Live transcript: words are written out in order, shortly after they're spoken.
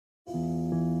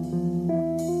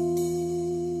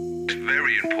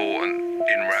very important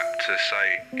in rap to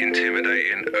say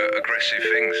intimidating, aggressive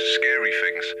things, scary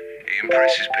things. It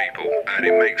impresses people and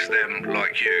it makes them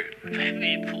like you.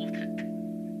 Very important.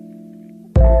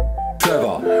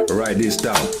 Trevor, write this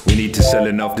down. We need to sell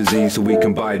enough disease so we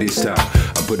can buy this town.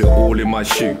 I put it all in my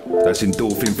shoe, that's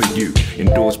endorphin for you.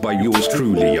 Endorsed by yours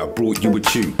truly, I brought you a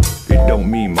tune. It don't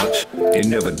mean much, it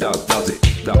never does it?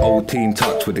 That old teen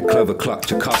touch with the clever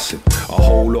clutch of cussing. A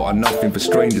whole lot of nothing for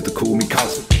strangers to call me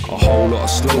cousin. A whole lot of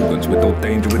slogans with no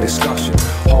danger of discussion.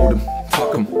 Hold 'em,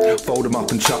 tuck 'em, fold 'em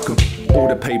up and chuck 'em. All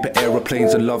the paper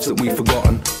aeroplanes and loves that we've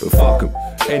forgotten. But fuck 'em,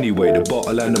 anyway the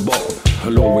bottle and the bottle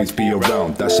will always be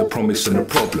around, that's a promise and a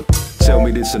problem. Tell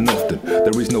me this and often,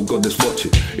 there is no God that's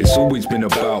watching. It's always been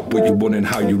about what you want and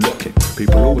how you look it.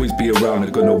 People always be around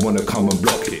and gonna wanna come and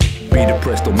block it. Be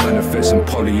depressed or manifest and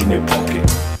poly in your pocket.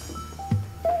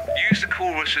 Use the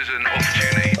chorus as an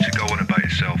opportunity to go on about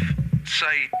yourself.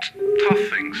 Say tough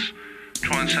things,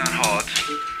 try and sound hard.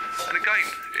 And again,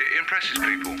 it impresses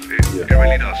people, it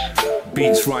really does.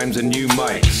 Beats, rhymes and new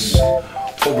mics,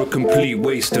 or a complete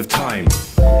waste of time.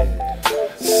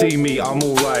 See me, I'm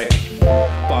alright,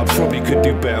 but I probably could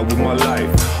do better with my life.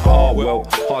 Ah well,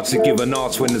 hard to give an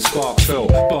arse when the sparks fell.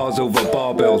 Bars over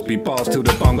barbells, be bars till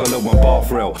the bungalow and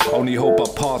bath rail. Only hope I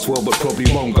pass well, but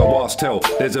probably won't go ask tell.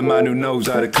 There's a man who knows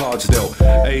how the cards dealt.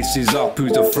 Ace is up,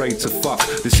 who's afraid to fuck.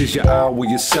 This is your hour,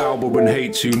 you're sour and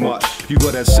hate too much. You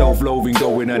got that self-loathing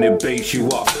going and it baits you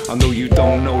up. I know you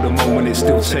don't know the moment, it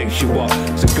still takes you up.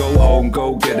 So go home,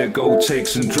 go get it, go take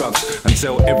some drugs, and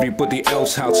tell everybody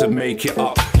else how to make it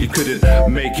up. You couldn't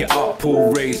make it up,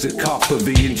 or raise a cup of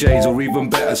E&J's, or even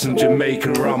better, some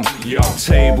Jamaican rum. Yup,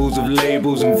 tables of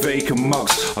labels and vacant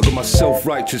mugs. I got my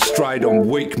self-righteous stride on,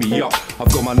 wake me up.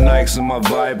 I've got my Nikes and my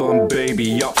vibe on, baby,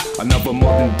 yup. Another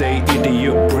modern day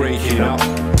idiot breaking up.